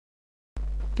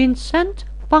Vincent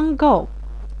van Gogh.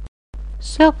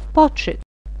 Self-portrait.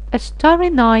 A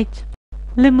starry night.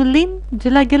 Le Moulin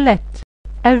de la Galette.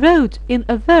 A road in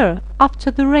a whir after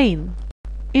the rain.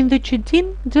 In the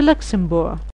Jardin de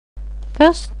Luxembourg.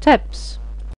 First steps.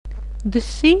 The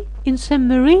sea in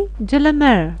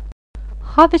Saint-Marie-de-la-Mer.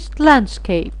 Harvest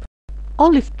landscape.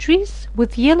 Olive trees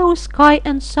with yellow sky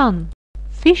and sun.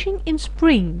 Fishing in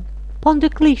spring. Pont de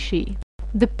Clichy.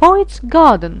 The poet's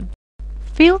garden.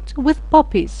 Filled with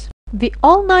poppies. The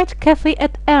all-night cafe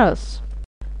at Aires.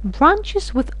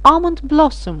 Branches with almond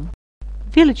blossom.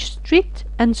 Village street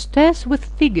and stairs with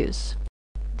figures.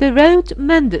 The road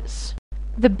menders.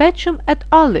 The bedroom at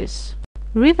Arles.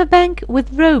 Riverbank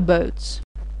with rowboats.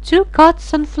 2 cut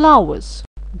sunflowers.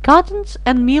 Gardens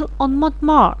and mill on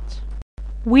Montmartre.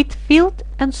 Wheat field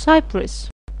and cypress.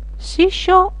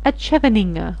 Seashore at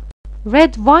Scheveningen.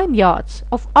 Red vineyards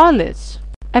of Arles.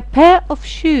 A pair of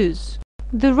shoes.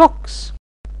 The rocks.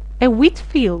 A wheat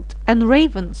field and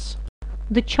ravens.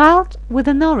 The child with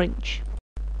an orange.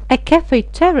 A cafe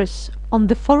terrace on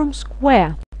the Forum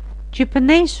Square.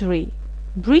 Japanesery.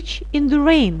 Bridge in the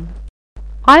rain.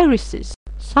 Irises.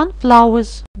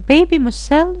 Sunflowers. Baby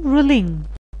Marcel Rollin.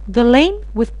 The lane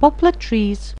with poplar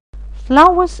trees.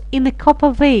 Flowers in a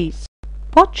copper vase.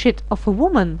 Portrait of a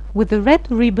woman with a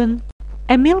red ribbon.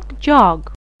 A milk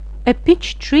jug. A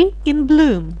peach tree in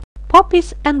bloom.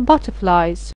 Poppies and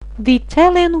butterflies. The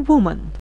Italian woman.